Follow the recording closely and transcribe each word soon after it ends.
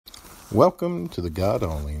Welcome to the God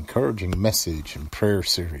Only Encouraging Message and Prayer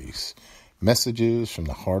Series. Messages from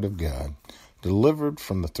the heart of God, delivered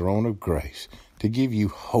from the throne of grace to give you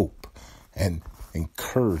hope and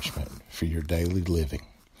encouragement for your daily living.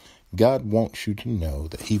 God wants you to know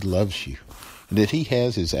that He loves you and that He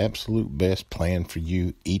has His absolute best plan for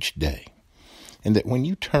you each day. And that when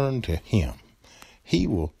you turn to Him, He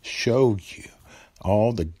will show you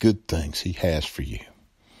all the good things He has for you.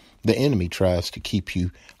 The enemy tries to keep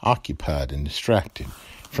you occupied and distracted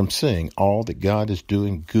from seeing all that God is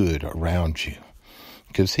doing good around you.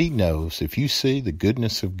 Because he knows if you see the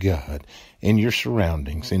goodness of God in your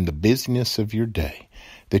surroundings, in the busyness of your day,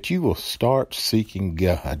 that you will start seeking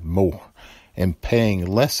God more and paying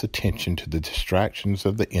less attention to the distractions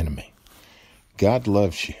of the enemy. God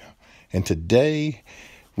loves you. And today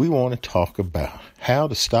we want to talk about how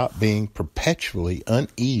to stop being perpetually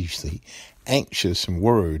uneasy, anxious, and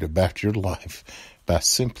worried about your life by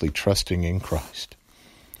simply trusting in Christ.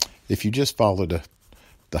 If you just followed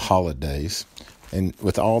the holidays, and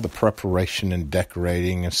with all the preparation and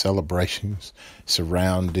decorating and celebrations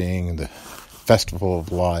surrounding the Festival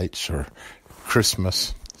of Lights or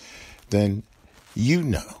Christmas, then you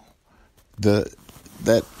know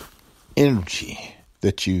that energy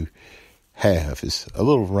that you have is a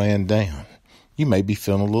little ran down. You may be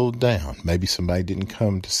feeling a little down. Maybe somebody didn't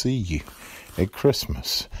come to see you at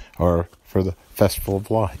Christmas or for the Festival of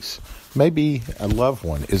Lights. Maybe a loved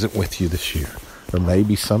one isn't with you this year, or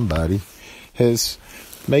maybe somebody has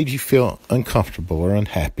made you feel uncomfortable or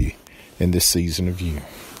unhappy in this season of year.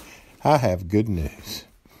 I have good news.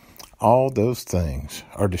 All those things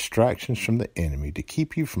are distractions from the enemy to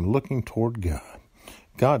keep you from looking toward God.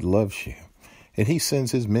 God loves you, and He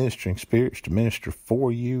sends His ministering spirits to minister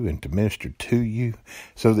for you and to minister to you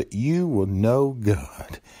so that you will know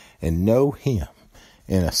God and know Him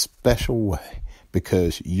in a special way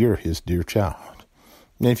because you're His dear child.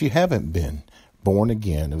 And if you haven't been born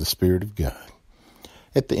again of the Spirit of God,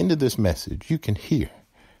 at the end of this message, you can hear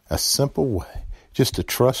a simple way just to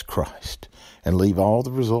trust Christ and leave all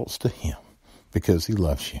the results to Him because He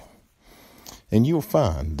loves you. And you'll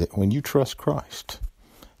find that when you trust Christ,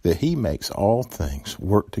 that He makes all things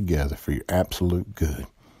work together for your absolute good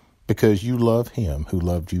because you love Him who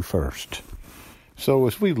loved you first. So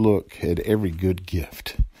as we look at every good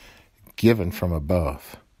gift given from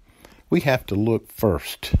above, we have to look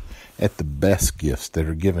first at the best gifts that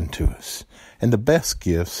are given to us. And the best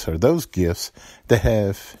gifts are those gifts that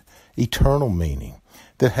have eternal meaning,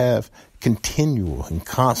 that have continual and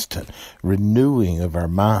constant renewing of our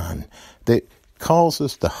mind, that calls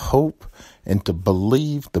us to hope and to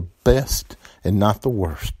believe the best and not the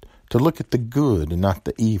worst, to look at the good and not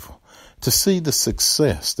the evil, to see the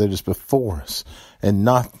success that is before us and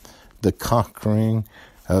not the conquering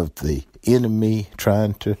of the enemy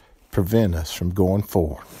trying to prevent us from going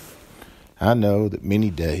forward. I know that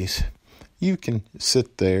many days you can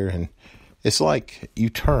sit there and it's like you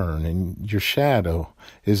turn and your shadow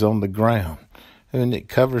is on the ground and it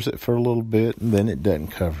covers it for a little bit and then it doesn't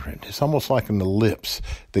cover it. It's almost like an ellipse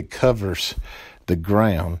that covers the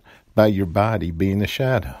ground by your body being the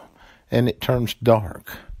shadow, and it turns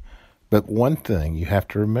dark. But one thing you have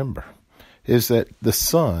to remember is that the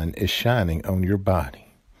sun is shining on your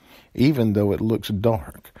body, even though it looks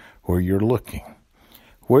dark where you're looking.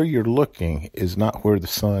 Where you're looking is not where the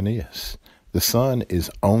sun is. The sun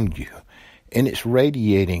is on you, and it's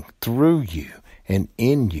radiating through you and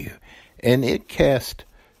in you, and it casts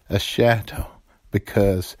a shadow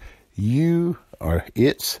because you are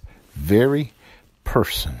its very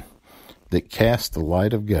person that casts the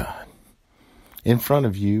light of God. In front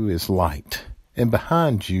of you is light, and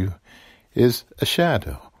behind you is a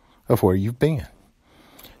shadow of where you've been.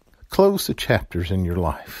 Close the chapters in your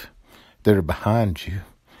life that are behind you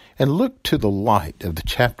and look to the light of the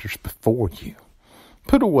chapters before you.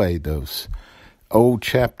 Put away those old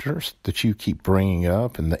chapters that you keep bringing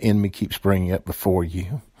up and the enemy keeps bringing up before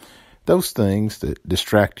you. Those things that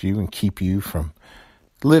distract you and keep you from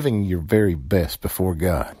living your very best before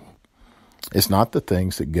God. It's not the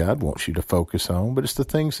things that God wants you to focus on, but it's the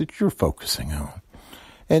things that you're focusing on.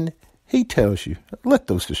 And He tells you, let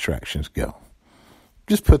those distractions go.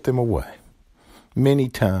 Just put them away. Many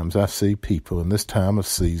times I see people in this time of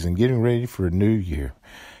season getting ready for a new year,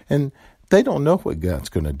 and they don't know what God's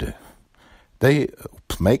going to do. They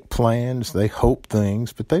make plans, they hope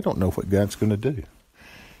things, but they don't know what God's going to do.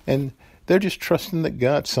 And they're just trusting that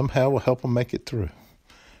God somehow will help them make it through.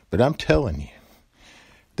 But I'm telling you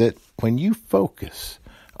that when you focus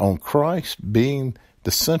on Christ being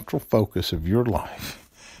the central focus of your life,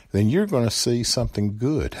 then you're going to see something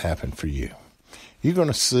good happen for you. You're going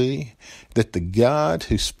to see that the God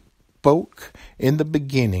who spoke in the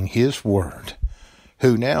beginning his word,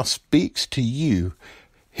 who now speaks to you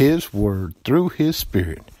his word through his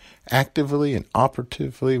Spirit, actively and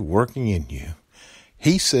operatively working in you.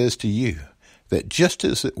 He says to you that just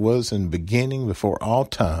as it was in the beginning before all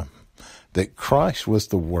time, that Christ was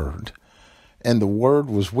the Word, and the Word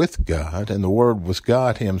was with God, and the Word was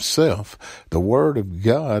God himself. The Word of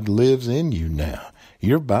God lives in you now.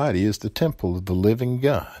 Your body is the temple of the living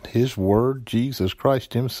God. His Word, Jesus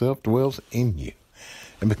Christ himself, dwells in you.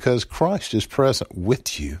 And because Christ is present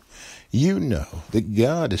with you, you know that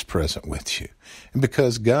God is present with you. And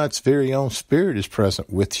because God's very own Spirit is present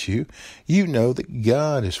with you, you know that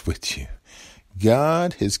God is with you.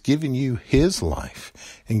 God has given you his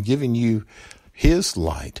life and given you his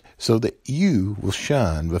light so that you will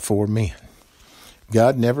shine before men.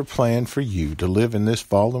 God never planned for you to live in this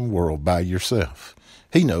fallen world by yourself.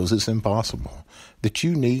 He knows it's impossible, that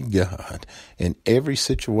you need God in every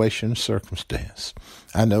situation and circumstance.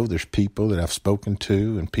 I know there's people that I've spoken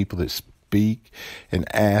to and people that speak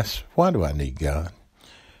and ask, why do I need God?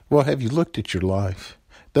 Well, have you looked at your life?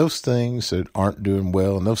 Those things that aren't doing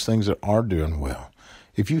well and those things that are doing well.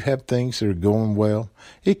 If you have things that are going well,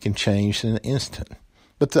 it can change in an instant.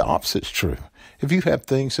 But the opposite's true. If you have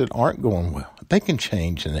things that aren't going well, they can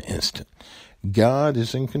change in an instant. God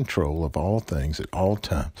is in control of all things at all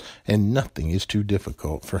times, and nothing is too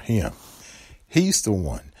difficult for him. He's the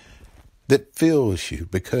one that fills you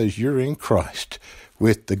because you're in Christ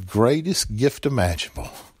with the greatest gift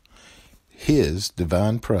imaginable, his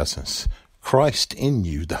divine presence, Christ in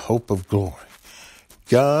you, the hope of glory.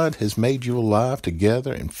 God has made you alive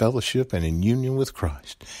together in fellowship and in union with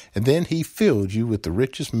Christ, and then he filled you with the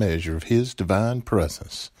richest measure of his divine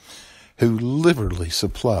presence, who liberally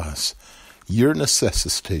supplies your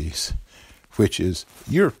necessities, which is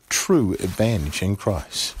your true advantage in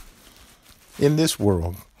Christ. In this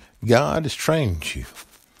world, God has trained you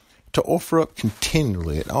to offer up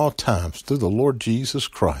continually at all times through the Lord Jesus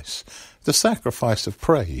Christ the sacrifice of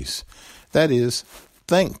praise, that is,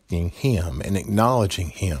 thanking him and acknowledging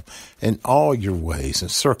him in all your ways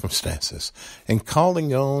and circumstances, and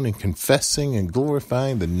calling on and confessing and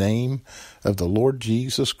glorifying the name of the Lord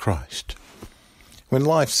Jesus Christ. When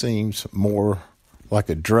life seems more like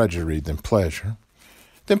a drudgery than pleasure,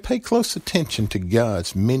 then pay close attention to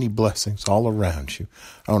God's many blessings all around you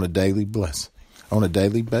on a daily basis.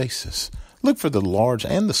 Look for the large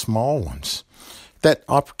and the small ones. That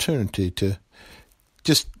opportunity to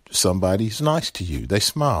just somebody's nice to you. They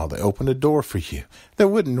smile. They open a door for you. That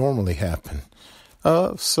wouldn't normally happen.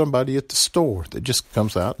 Somebody at the store that just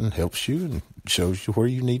comes out and helps you and shows you where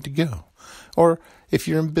you need to go. Or if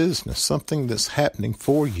you're in business, something that's happening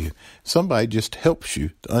for you, somebody just helps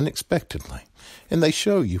you unexpectedly. And they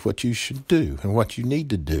show you what you should do and what you need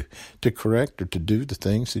to do to correct or to do the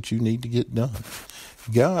things that you need to get done.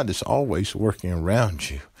 God is always working around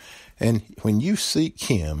you. And when you seek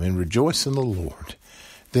him and rejoice in the Lord,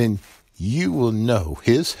 then you will know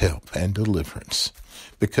his help and deliverance,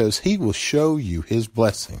 because he will show you his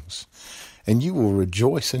blessings, and you will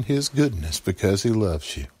rejoice in his goodness because he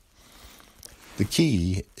loves you. The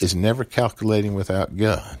key is never calculating without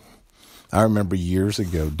God. I remember years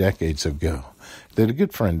ago, decades ago, that a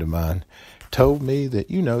good friend of mine told me that,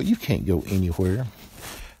 you can't go anywhere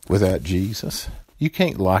without Jesus. You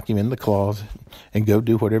can't lock him in the closet and go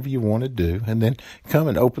do whatever you want to do and then come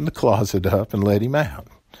and open the closet up and let him out.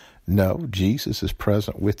 No, Jesus is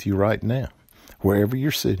present with you right now. Wherever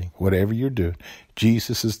you're sitting, whatever you're doing,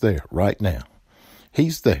 Jesus is there right now.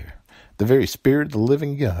 He's there. The very Spirit of the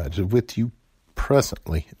living God is with you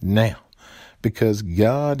presently now, because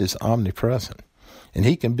God is omnipresent, and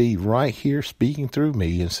he can be right here speaking through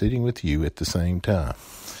me and sitting with you at the same time.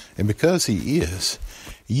 And because he is,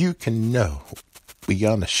 you can know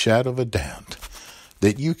beyond a shadow of a doubt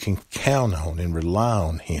that you can count on and rely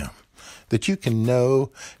on him, that you can know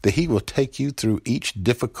that he will take you through each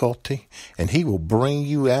difficulty and he will bring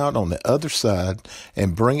you out on the other side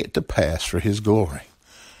and bring it to pass for his glory.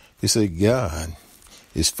 You see, God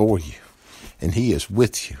is for you and he is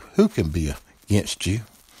with you. Who can be against you?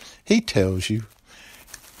 He tells you,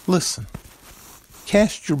 listen,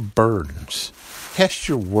 cast your burdens, cast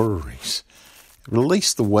your worries,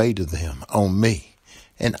 release the weight of them on me,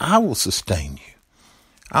 and I will sustain you.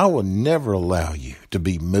 I will never allow you to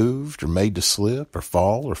be moved or made to slip or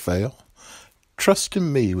fall or fail. Trust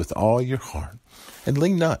in me with all your heart, and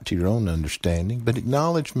lean not to your own understanding, but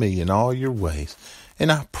acknowledge me in all your ways,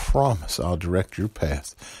 and I promise I'll direct your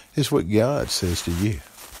path, is what God says to you.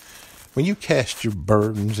 When you cast your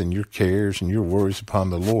burdens and your cares and your worries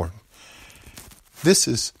upon the Lord, this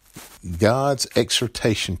is God's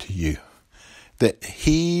exhortation to you, that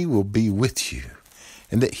he will be with you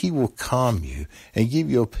and that he will calm you and give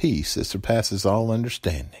you a peace that surpasses all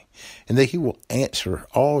understanding, and that he will answer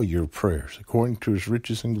all your prayers according to his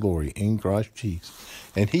riches and glory in Christ Jesus.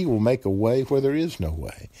 And he will make a way where there is no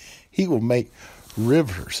way. He will make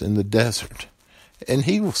rivers in the desert, and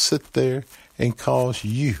he will sit there and cause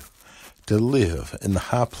you to live in the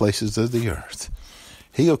high places of the earth.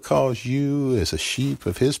 He'll cause you as a sheep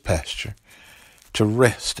of his pasture to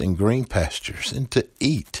rest in green pastures and to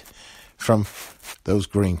eat from those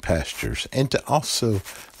green pastures, and to also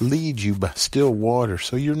lead you by still water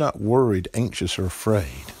so you're not worried, anxious, or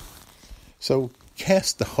afraid. So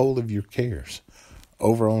cast the whole of your cares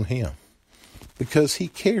over on him, because he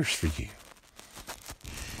cares for you.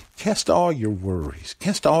 Cast all your worries,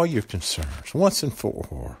 cast all your concerns once and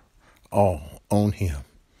for all on him,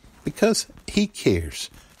 because he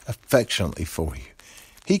cares affectionately for you.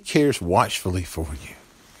 He cares watchfully for you.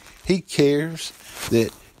 He cares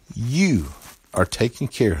that you are taken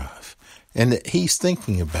care of and that he's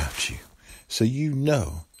thinking about you. So you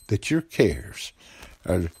know that your cares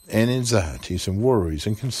and anxieties and worries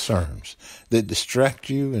and concerns that distract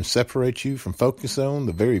you and separate you from focusing on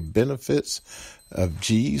the very benefits of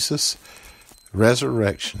Jesus'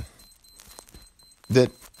 resurrection,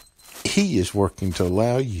 that he is working to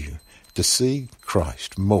allow you to see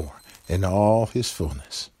Christ more in all his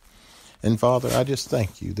fullness. And Father, I just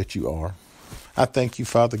thank you that you are. I thank you,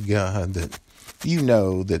 Father God, that you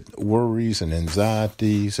know that worries and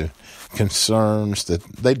anxieties and concerns, that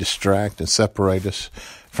they distract and separate us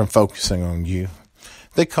from focusing on you.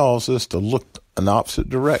 They cause us to look an opposite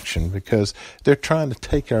direction because they're trying to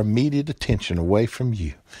take our immediate attention away from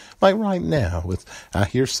you. Like right now, I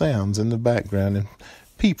hear sounds in the background and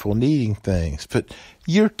people needing things. But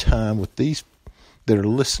your time with these that are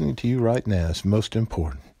listening to you right now is most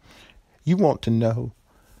important. You want to know,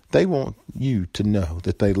 they want you to know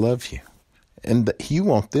that they love you, and that you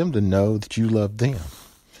want them to know that you love them.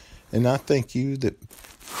 And I thank you that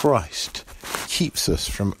Christ keeps us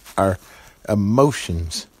from our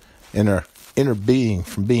emotions and our inner being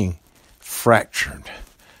from being fractured,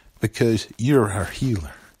 because you're our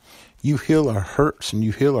healer. You heal our hurts and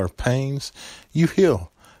you heal our pains. You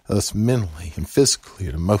heal us mentally and physically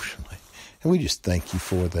and emotionally. And we just thank you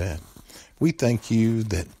for that. We thank you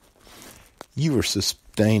that you are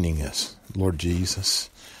sustaining us, Lord Jesus,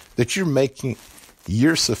 that you're making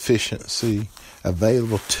your sufficiency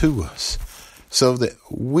available to us so that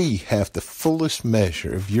we have the fullest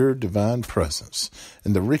measure of your divine presence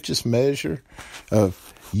and the richest measure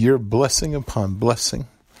of your blessing upon blessing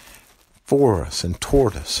for us and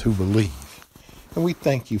toward us who believe. And we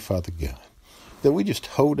thank you, Father God, that we just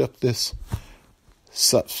hold up this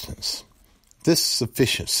substance, this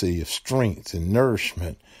sufficiency of strength and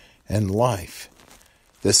nourishment and life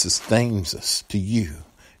that sustains us to you,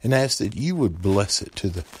 and ask that you would bless it to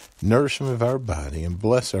the nourishment of our body and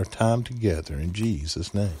bless our time together in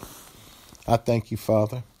Jesus' name. I thank you,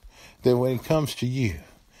 Father, that when it comes to you,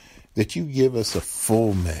 that you give us a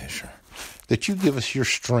full measure, that you give us your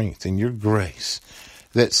strength and your grace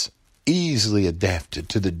that's easily adapted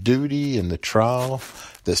to the duty and the trial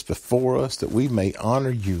that's before us, that we may honor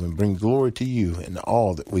you and bring glory to you in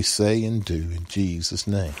all that we say and do in Jesus'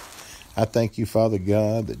 name. I thank you, Father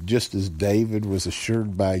God, that just as David was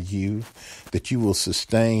assured by you that you will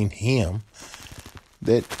sustain him,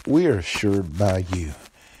 that we are assured by you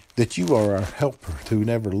that you are our helper who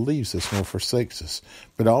never leaves us nor forsakes us,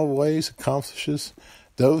 but always accomplishes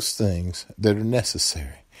those things that are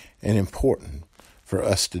necessary and important for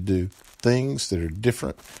us to do, things that are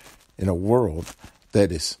different in a world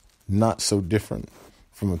that is not so different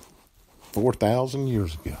from 4,000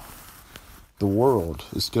 years ago. The world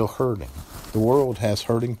is still hurting. The world has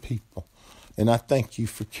hurting people. And I thank you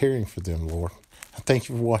for caring for them, Lord. I thank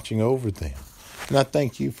you for watching over them. And I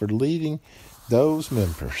thank you for leading those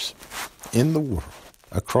members in the world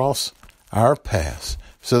across our paths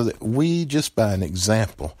so that we, just by an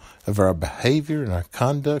example of our behavior and our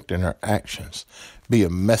conduct and our actions, be a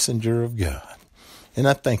messenger of God. And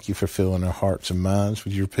I thank you for filling our hearts and minds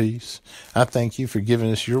with your peace. I thank you for giving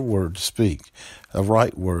us your word to speak, a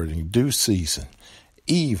right word in due season,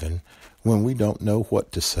 even when we don't know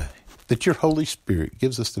what to say. That your Holy Spirit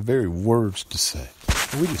gives us the very words to say.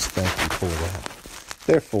 And we just thank you for that.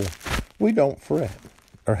 Therefore, we don't fret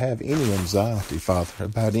or have any anxiety, Father,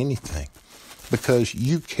 about anything, because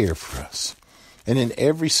you care for us. And in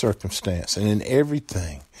every circumstance and in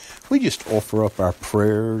everything, we just offer up our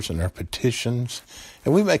prayers and our petitions,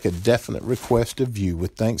 and we make a definite request of you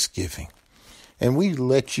with thanksgiving. And we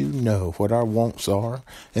let you know what our wants are,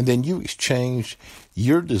 and then you exchange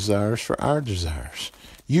your desires for our desires.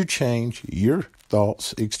 You change your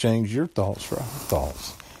thoughts, exchange your thoughts for our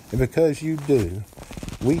thoughts. And because you do,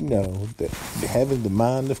 we know that having the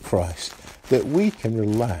mind of Christ, that we can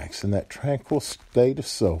relax in that tranquil state of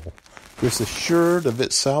soul, just assured of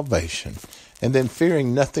its salvation, and then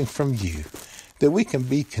fearing nothing from you, that we can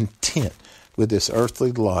be content with this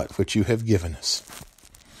earthly lot which you have given us.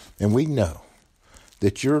 And we know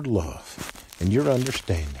that your love and your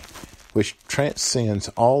understanding, which transcends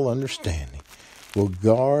all understanding, will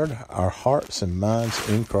guard our hearts and minds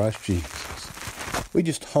in Christ Jesus. We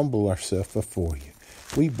just humble ourselves before you.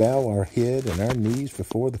 We bow our head and our knees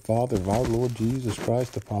before the Father of our Lord Jesus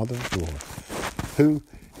Christ, the Father of glory, who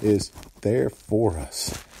is there for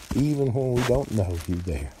us, even when we don't know you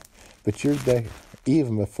there. But you're there,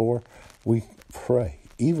 even before we pray,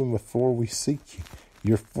 even before we seek you.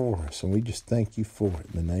 You're for us, and we just thank you for it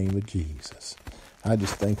in the name of Jesus. I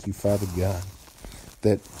just thank you, Father God,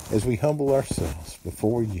 that as we humble ourselves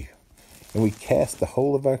before you, and we cast the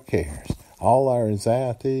whole of our cares, all our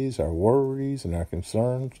anxieties, our worries, and our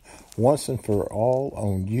concerns, once and for all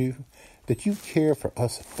on you, that you care for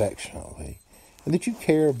us affectionately, and that you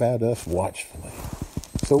care about us watchfully.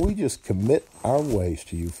 So we just commit our ways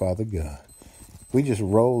to you, Father God. We just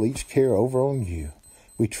roll each care over on you.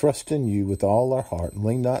 We trust in you with all our heart and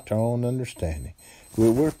lean not to our own understanding.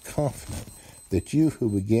 We're confident that you who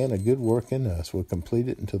began a good work in us will complete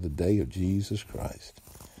it until the day of Jesus Christ.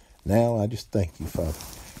 Now I just thank you, Father,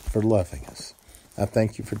 for loving us. I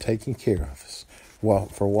thank you for taking care of us,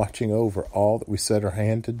 for watching over all that we set our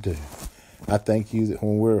hand to do. I thank you that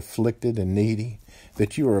when we're afflicted and needy,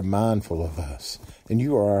 that you are mindful of us, and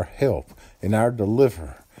you are our help and our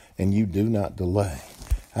deliverer, and you do not delay.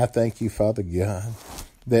 I thank you, Father God,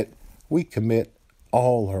 that we commit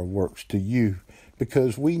all our works to you,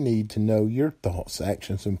 because we need to know your thoughts,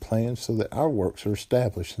 actions, and plans so that our works are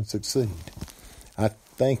established and succeed. I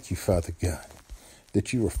thank you, Father God,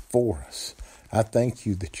 that you are for us. I thank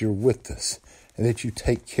you that you're with us and that you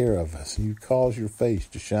take care of us and you cause your face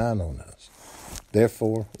to shine on us.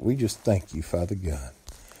 Therefore, we just thank you, Father God,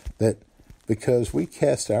 that because we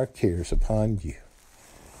cast our cares upon you,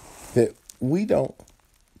 that we don't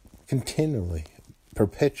continually,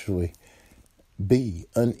 perpetually be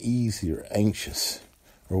uneasy or anxious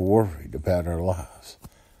or worried about our lives,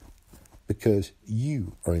 because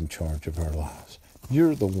you are in charge of our lives.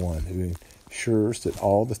 You're the one who ensures that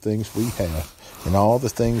all the things we have and all the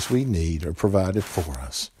things we need are provided for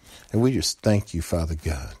us. And we just thank you, Father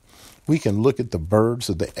God. We can look at the birds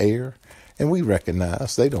of the air and we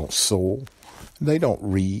recognize they don't sow, they don't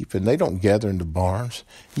reap, and they don't gather into barns.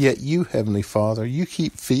 Yet you, Heavenly Father, you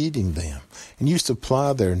keep feeding them and you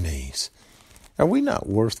supply their needs. Are we not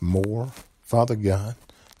worth more, Father God,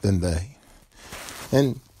 than they?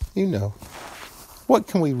 And, what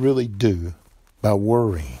can we really do by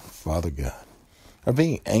worrying, Father God, or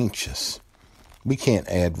being anxious? We can't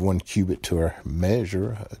add 1 cubit to our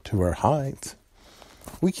measure, to our height.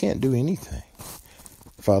 We can't do anything,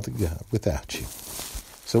 Father God, without you.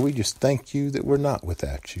 So we just thank you that we're not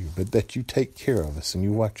without you, but that you take care of us and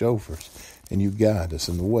you watch over us and you guide us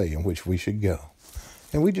in the way in which we should go.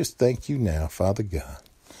 And we just thank you now, Father God,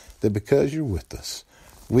 that because you're with us,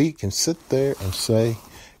 we can sit there and say,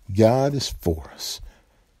 God is for us.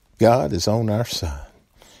 God is on our side.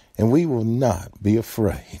 And we will not be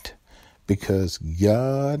afraid, because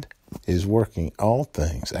God is working all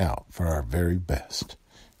things out for our very best.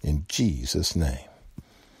 In Jesus' name.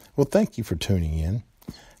 Well, thank you for tuning in.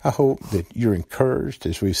 I hope that you're encouraged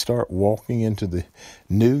as we start walking into the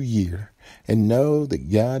new year, and know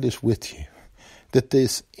that God is with you, that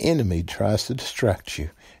this enemy tries to distract you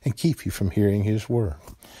and keep you from hearing his word.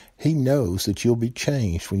 He knows that you'll be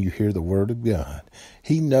changed when you hear the word of God.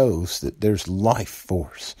 He knows that there's life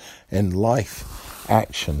force and life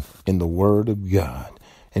action in the word of God.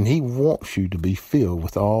 And he wants you to be filled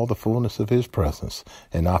with all the fullness of his presence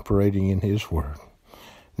and operating in his word.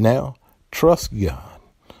 Now, trust God.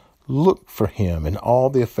 Look for him in all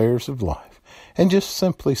the affairs of life. And just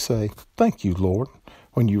simply say, thank you, Lord,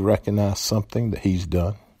 when you recognize something that he's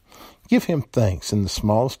done. Give him thanks in the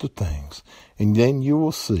smallest of things, and then you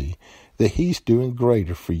will see that he's doing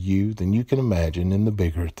greater for you than you can imagine in the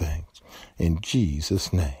bigger things. In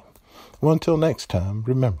Jesus' name. Well, until next time,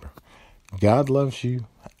 remember, God loves you,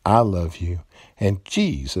 I love you, and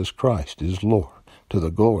Jesus Christ is Lord, to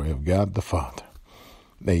the glory of God the Father.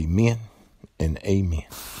 Amen and amen.